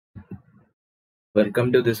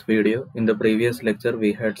Welcome to this video. In the previous lecture,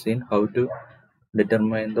 we had seen how to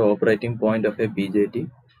determine the operating point of a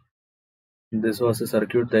BJT. This was a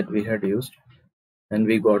circuit that we had used, and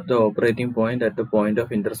we got the operating point at the point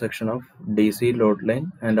of intersection of DC load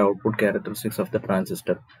line and output characteristics of the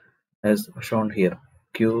transistor, as shown here.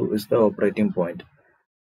 Q is the operating point.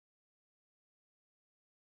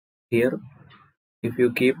 Here, if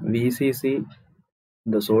you keep VCC,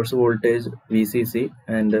 the source voltage VCC,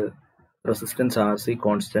 and resistance RC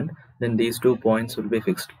constant, then these 2 points will be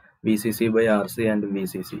fixed, VCC by RC and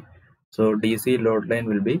VCC. So DC load line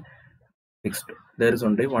will be fixed. There is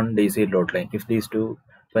only one DC load line if these two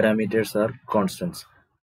parameters are constants.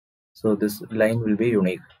 So this line will be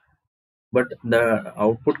unique. But the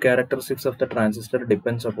output characteristics of the transistor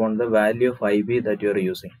depends upon the value of IB that you are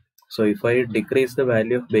using. So if I decrease the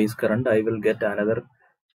value of base current, I will get another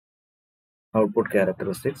output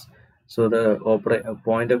characteristics. So the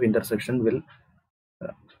point of intersection will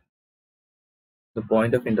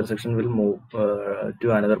move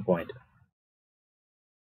to another point.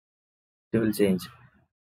 It will change.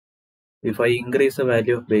 If I increase the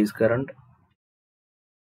value of base current,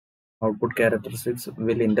 output characteristics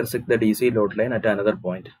will intersect the DC load line at another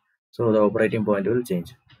point. So the operating point will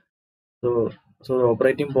change. So the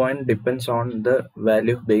operating point depends on the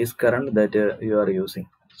value of base current that you are using.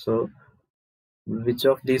 So which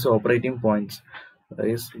of these operating points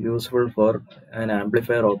is useful for an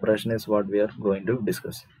amplifier operation is what we are going to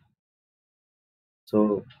discuss.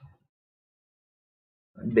 So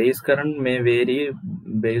base current may vary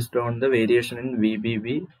based on the variation in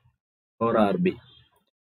VBB or RB.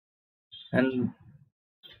 And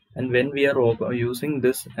when we are using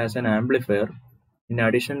this as an amplifier, in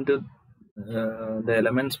addition to the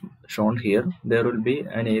elements shown here, there will be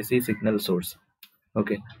an AC signal source.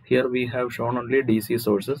 Okay, here we have shown only DC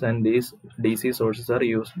sources, and these DC sources are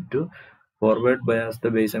used to forward bias the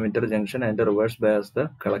base emitter junction and reverse bias the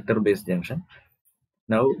collector base junction.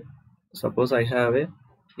 Now suppose I have a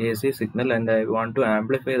AC signal and I want to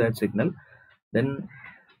amplify that signal, then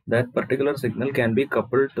that particular signal can be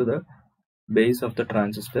coupled to the base of the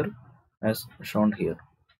transistor as shown here.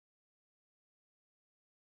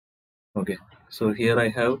 Okay, so here I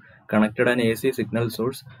have connected an AC signal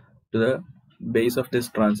source to the base of this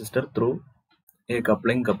transistor through a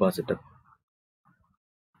coupling capacitor.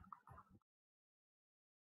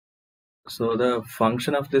 So the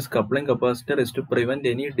function of this coupling capacitor is to prevent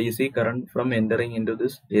any DC current from entering into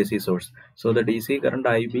this AC source. So the DC current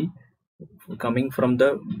IB coming from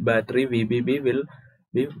the battery VBB will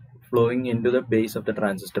be flowing into the base of the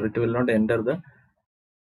transistor. It will not enter the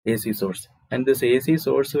AC source, and this AC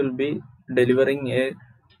source will be delivering a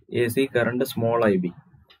AC current small IB,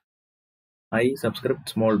 I subscript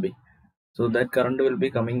small b. So that current will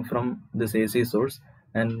be coming from this AC source,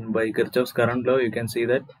 and by Kirchhoff's current law you can see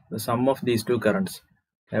that the sum of these two currents,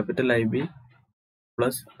 capital IB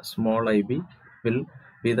plus small ib, will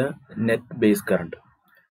be the net base current.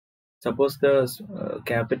 Suppose the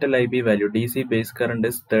capital IB value, DC base current,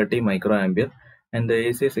 is 30 microampere and the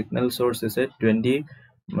AC signal source is at 20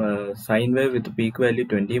 sine wave with peak value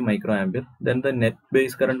 20 microampere, then the net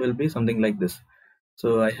base current will be something like this.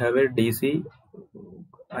 So I have a DC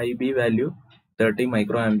IB value 30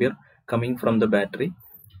 microampere coming from the battery,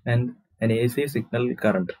 and an AC signal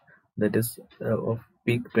current that is of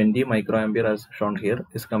peak 20 microampere as shown here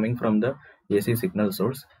is coming from the AC signal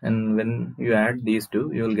source, and when you add these two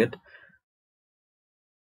you will get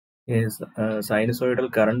is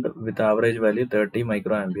sinusoidal current with average value 30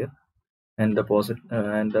 microampere, and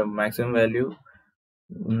the maximum value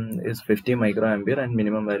is 50 microampere and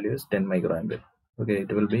minimum value is 10 microampere. Okay,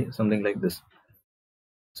 it will be something like this.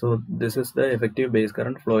 So this is the effective base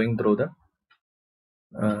current flowing through the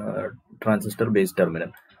transistor base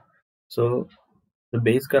terminal. So the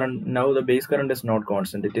base current, now the base current is not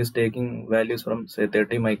constant. It is taking values from say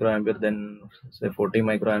 30 microampere, then say 40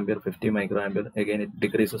 microampere, 50 microampere. Again it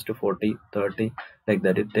decreases to 40, 30, like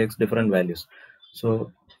that. It takes different values.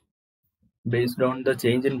 So based on the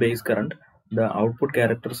change in base current, the output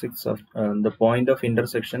characteristics of the point of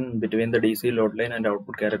intersection between the DC load line and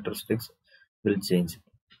output characteristics will change.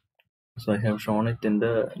 So I have shown it in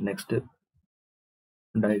the next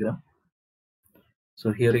diagram.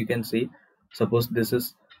 So here you can see, suppose this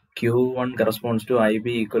is Q1 corresponds to IB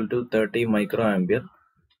equal to 30 microampere.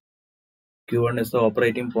 Q1 is the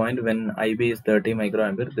operating point when IB is 30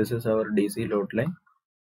 microampere. This is our DC load line.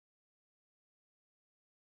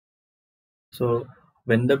 So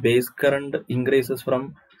when the base current increases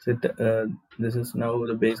from this is now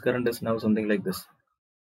the base current is now something like this.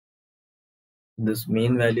 This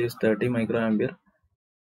mean value is 30 microampere.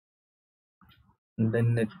 and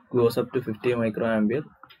then it goes up to 50 microampere,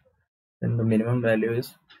 then the minimum value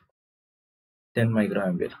is 10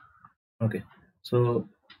 microampere. Okay, so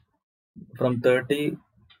from 30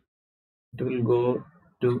 it will go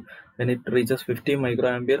to, when it reaches 50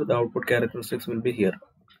 microampere, the output characteristics will be here,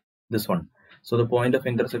 this one. So the point of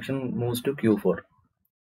intersection moves to Q4.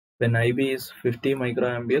 When IB is 50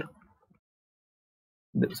 microampere,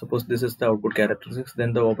 suppose this is the output characteristics,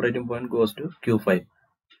 then the operating point goes to Q5.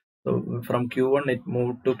 So from Q1 it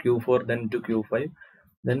moved to Q4, then to Q5,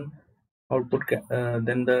 then output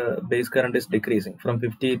then the base current is decreasing. From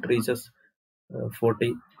 50 it reaches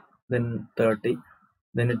 40, then 30,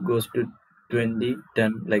 then it goes to 20,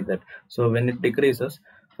 10, like that. So when it decreases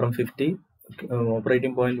from 50,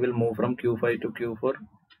 operating point will move from Q5 to Q4,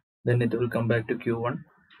 then it will come back to Q1.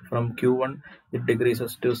 From Q1 it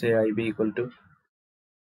decreases to, say, IB equal to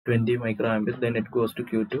 20 microampere, then it goes to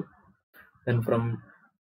Q2. Then from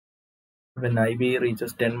when IB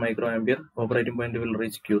reaches 10 microampere, operating point will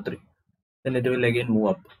reach Q3. Then it will again move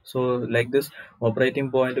up. So like this,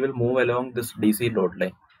 operating point will move along this DC load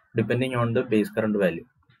line depending on the base current value.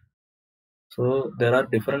 So there are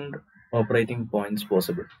different operating points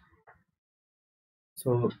possible.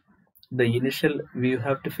 So the initial, we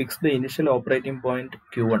have to fix the initial operating point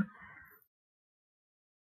Q1.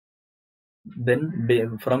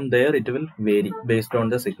 Then from there it will vary based on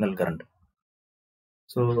the signal current.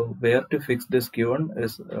 So where to fix this Q1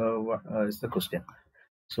 is the question.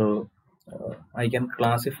 So I can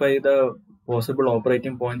classify the possible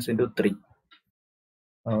operating points into three.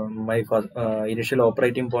 My initial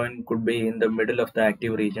operating point could be in the middle of the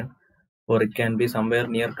active region, or it can be somewhere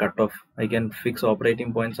near cutoff. I can fix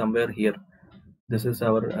operating point somewhere here. This is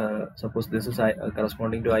our, suppose this is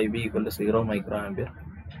corresponding to IB equal to 0 microampere.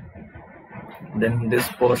 Then this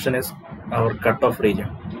portion is our cutoff region.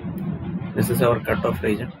 This is our cutoff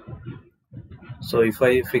region. So if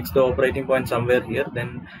I fix the operating point somewhere here,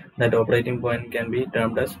 then that operating point can be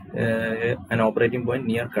termed as an operating point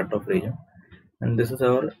near cutoff region. And this is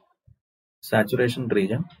our saturation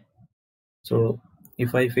region. So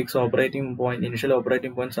if I fix operating point, initial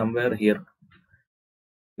operating point somewhere here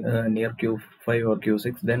near Q5 or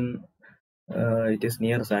Q6, then it is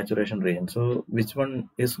near saturation region. So which one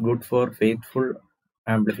is good for faithful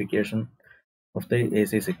amplification of the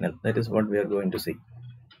AC signal? That is what we are going to see.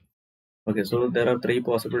 Okay, so there are three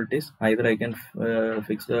possibilities. Either I can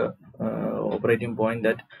fix the operating point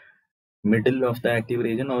at middle of the active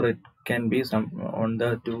region, or it can be some on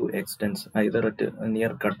the two extents, either at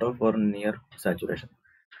near cutoff or near saturation.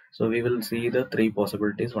 So we will see the three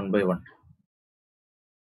possibilities one by one.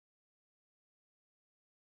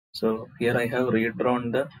 So here I have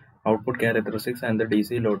redrawn the output characteristics and the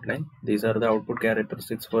DC load line. These are the output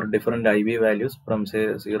characteristics for different IB values from,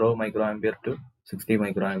 say, 0 microampere to 60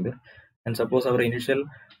 microampere. And suppose our initial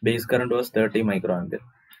base current was 30 microampere.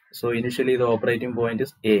 So initially the operating point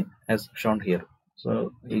is A, as shown here.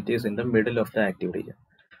 So it is in the middle of the active region.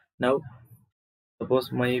 Now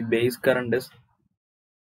suppose my base current is,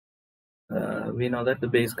 we know that the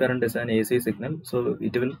base current is an AC signal, so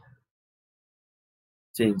it will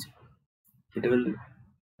change. It will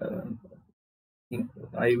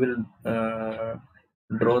I will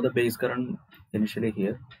draw the base current initially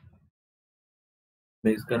here.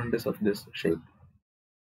 Base current is of this shape.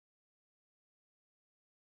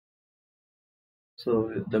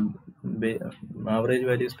 So the average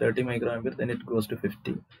value is 30 microampere, then it goes to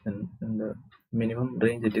 50, and in the minimum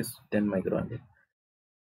range it is 10 microampere.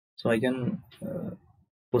 So I can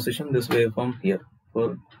position this waveform here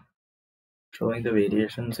for showing the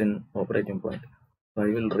variations in operating point. So I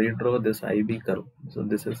will redraw this IB curve. So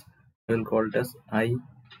this is, I will call it as I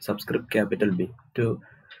subscript capital B to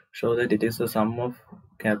show that it is a sum of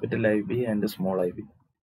capital IB and a small IB.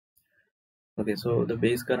 Okay, so the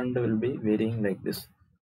base current will be varying like this.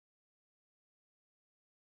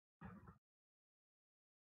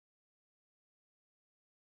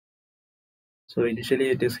 So initially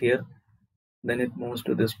it is here, then it moves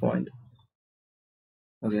to this point.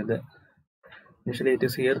 Okay, initially it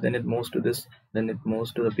is here, then it moves to this, then it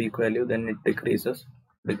moves to the peak value, then it decreases,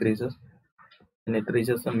 then it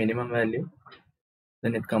reaches the minimum value,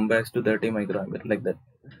 then it comes back to 30 microampere, like that.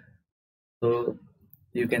 So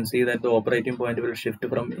you can see that the operating point will shift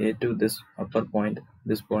from A to this upper point,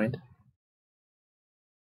 this point.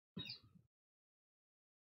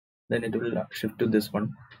 Then it will shift to this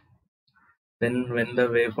one. Then when the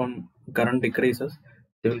waveform current decreases,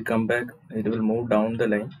 it will come back, it will move down the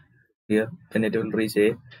line here, then it will reach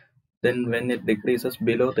A. Then when it decreases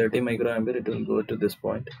below 30 microampere, it will go to this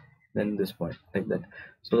point, then this point, like that.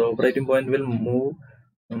 So the operating point will move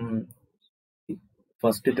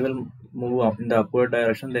first it will move up in the upward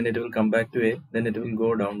direction, then it will come back to A, then it will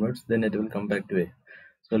go downwards, then it will come back to A.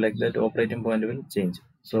 So like that operating point will change.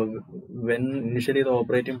 So when initially the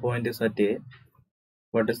operating point is at A,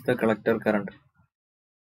 what is the collector current?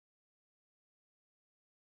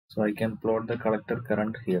 So I can plot the collector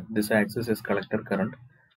current here. This axis is collector current.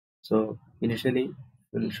 So initially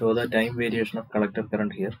we'll show the time variation of collector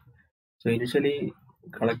current here. So initially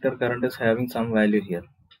collector current is having some value here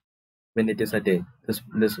when it is at A.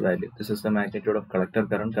 This value, this is the magnitude of collector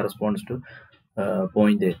current, corresponds to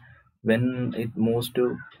point A. When it moves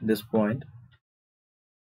to this point,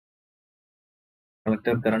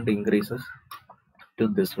 collector current increases to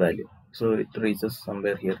this value. So it reaches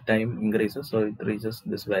somewhere here. Time increases, so it reaches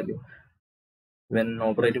this value. When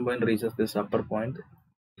operating point reaches this upper point,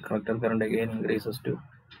 collector current again increases to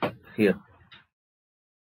here.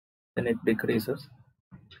 Then it decreases.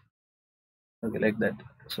 Okay, like that.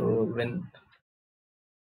 So when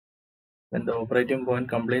the operating point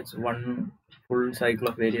completes one full cycle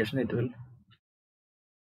of variation, it will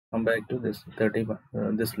come back to this 30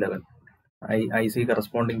 this level. IC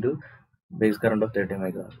corresponding to base current of 30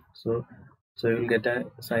 microamp. So you will get a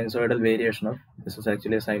sinusoidal variation of, this is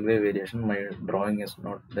actually a sine wave variation. My drawing is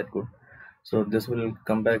not that good. So this will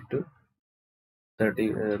come back to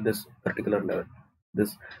 30 this particular level.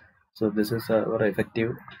 So this is our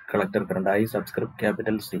effective collector current, I subscript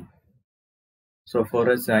capital C. So for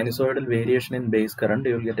a sinusoidal variation in base current,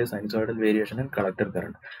 you will get a sinusoidal variation in collector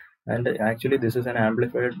current. And actually this is an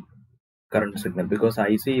amplified current signal because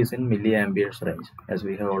IC is in milliamperes range, as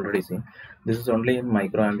we have already seen. This is only in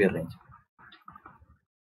microampere range.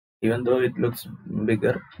 Even though it looks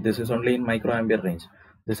bigger, this is only in microampere range.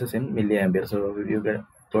 This is in milliampere, so you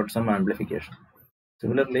got some amplification.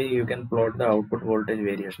 Similarly, you can plot the output voltage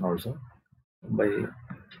variation also by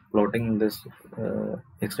plotting this,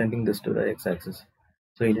 extending this to the x-axis.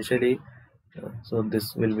 So initially, so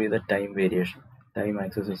this will be the time variation. Time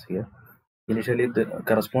axis is here. Initially,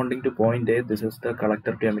 corresponding to point A, this is the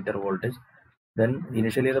collector to emitter voltage. Then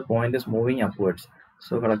initially the point is moving upwards.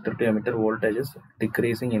 So collector to emitter voltage is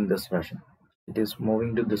decreasing in this fashion. It is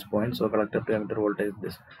moving to this point. So collector to emitter voltage is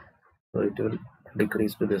this. So it will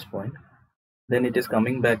decrease to this point. Then it is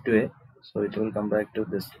coming back to A. So it will come back to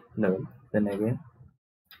this level. Then again,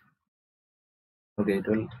 okay, it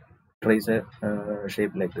will trace a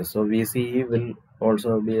shape like this. So VCE will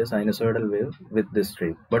also be a sinusoidal wave with this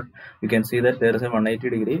shape. But you can see that there is a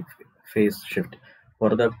 180-degree phase shift.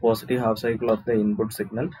 For the positive half cycle of the input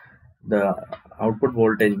signal, the output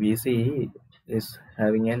voltage VCE is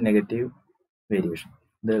having a negative variation.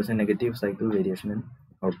 There is a negative cycle variation in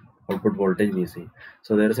output voltage VCE.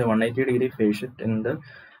 So there is a 180-degree phase shift in the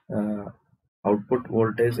output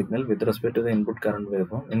voltage signal with respect to the input current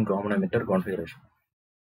waveform in common emitter configuration.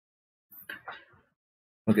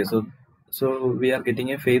 Okay, so we are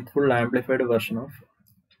getting a faithful amplified version of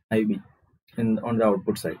IB on the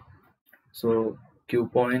output side. So Q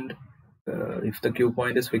point, if the Q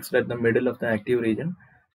point is fixed at the middle of the active region,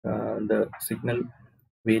 the signal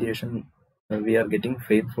variation, we are getting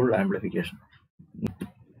faithful amplification.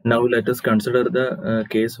 Now let us consider the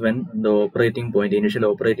case when the initial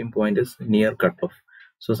operating point is near cutoff.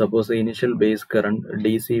 So suppose the initial base current,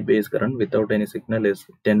 DC base current without any signal is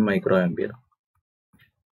 10 microampere.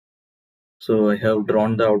 So I have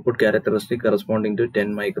drawn the output characteristic corresponding to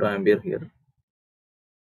 10 microampere here.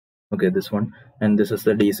 Okay, this one, and this is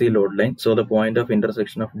the DC load line. So the point of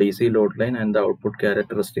intersection of DC load line and the output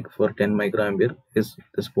characteristic for 10 microampere is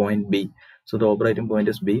this point B. So the operating point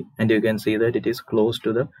is B, and you can see that it is close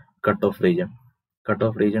to the cutoff region.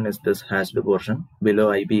 Cutoff region is this hashed portion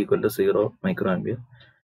below IB equal to 0 microampere.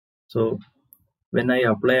 So when I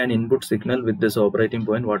apply an input signal with this operating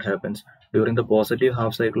point, what happens? During the positive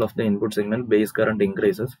half cycle of the input signal, base current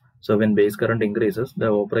increases. So when base current increases, the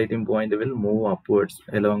operating point will move upwards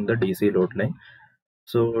along the DC load line.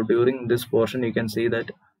 So during this portion, you can see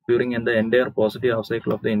that during the entire positive half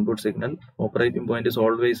cycle of the input signal, operating point is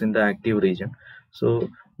always in the active region. So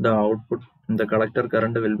the output, the collector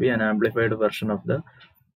current will be an amplified version of the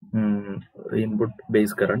input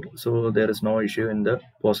base current. So there is no issue in the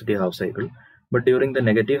positive half cycle. But during the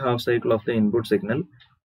negative half cycle of the input signal,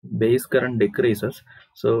 base current decreases.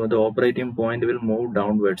 So the operating point will move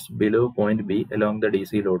downwards below point B along the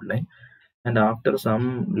DC load line. And after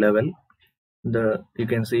some level, you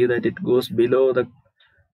can see that it goes below the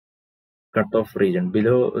cutoff region,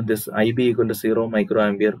 below this IB equal to 0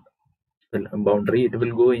 microampere boundary. It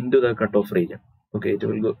will go into the cutoff region. Okay, it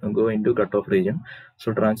will go into cutoff region.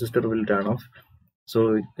 So transistor will turn off.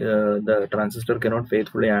 So the transistor cannot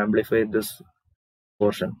faithfully amplify this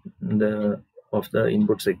portion, the of the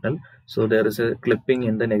input signal. So there is a clipping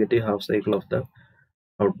in the negative half cycle of the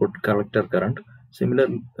output collector current.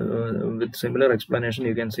 With similar explanation,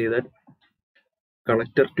 you can see that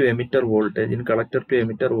collector to emitter voltage, in collector to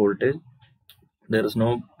emitter voltage, there is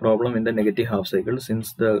no problem in the negative half cycle,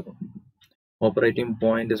 since the operating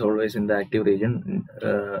point is always in the active region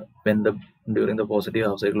during the positive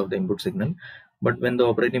half cycle of the input signal. But when the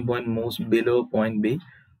operating point moves below point B,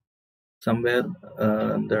 somewhere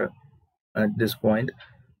at this point,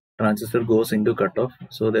 transistor goes into cutoff,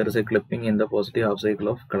 so there is a clipping in the positive half cycle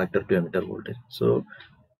of collector to emitter voltage. So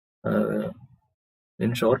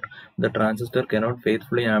in short, the transistor cannot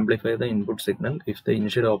faithfully amplify the input signal if the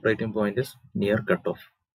initial operating point is near cutoff.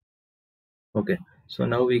 Okay, so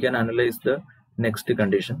now we can analyze the next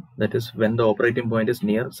condition, that is when the operating point is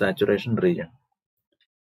near saturation region.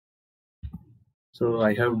 So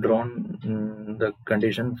I have drawn the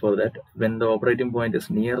condition for that. When the operating point is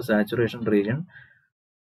near saturation region,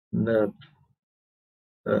 the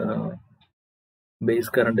base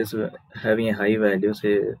current is having a high value,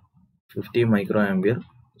 say 50 microampere.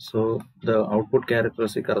 So the output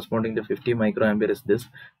characteristic corresponding to 50 microampere is this,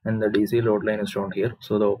 and the DC load line is shown here.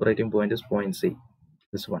 So the operating point is point C,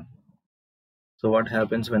 this one. So what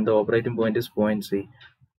happens when the operating point is point C?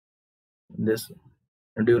 This,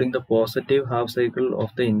 during the positive half cycle of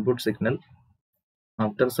the input signal,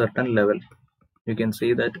 after certain level, you can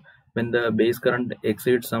see that when the base current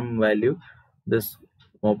exceeds some value, this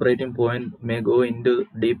operating point may go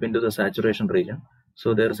deep into the saturation region.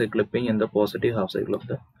 So there is a clipping in the positive half cycle of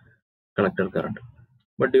the collector current.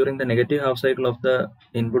 But during the negative half cycle of the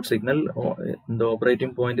input signal, the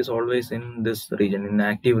operating point is always in this region, in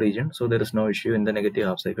active region, so there is no issue in the negative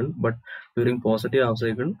half cycle. But during positive half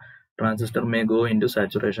cycle, transistor may go into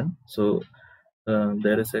saturation, so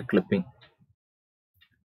there is a clipping.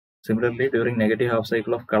 Similarly, during negative half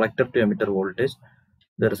cycle of collector to emitter voltage,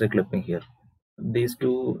 there is a clipping here. These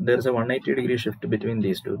two, there is a 180-degree shift between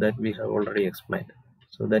these two that we have already explained.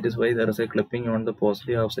 So that is why there is a clipping on the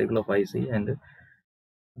positive half cycle of IC and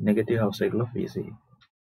negative half cycle of VC.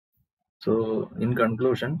 So in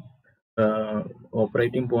conclusion,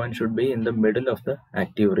 operating point should be in the middle of the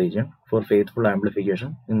active region for faithful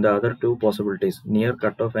amplification. In the other two possibilities, near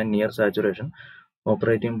cutoff and near saturation,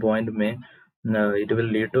 operating point may it will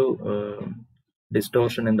lead to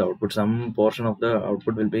distortion in the output. Some portion of the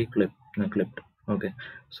output will be clipped. Okay,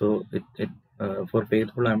 so for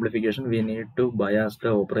faithful amplification, we need to bias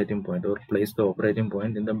the operating point or place the operating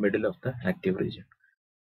point in the middle of the active region.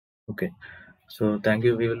 Okay, so thank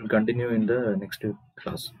you. We will continue in the next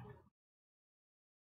class.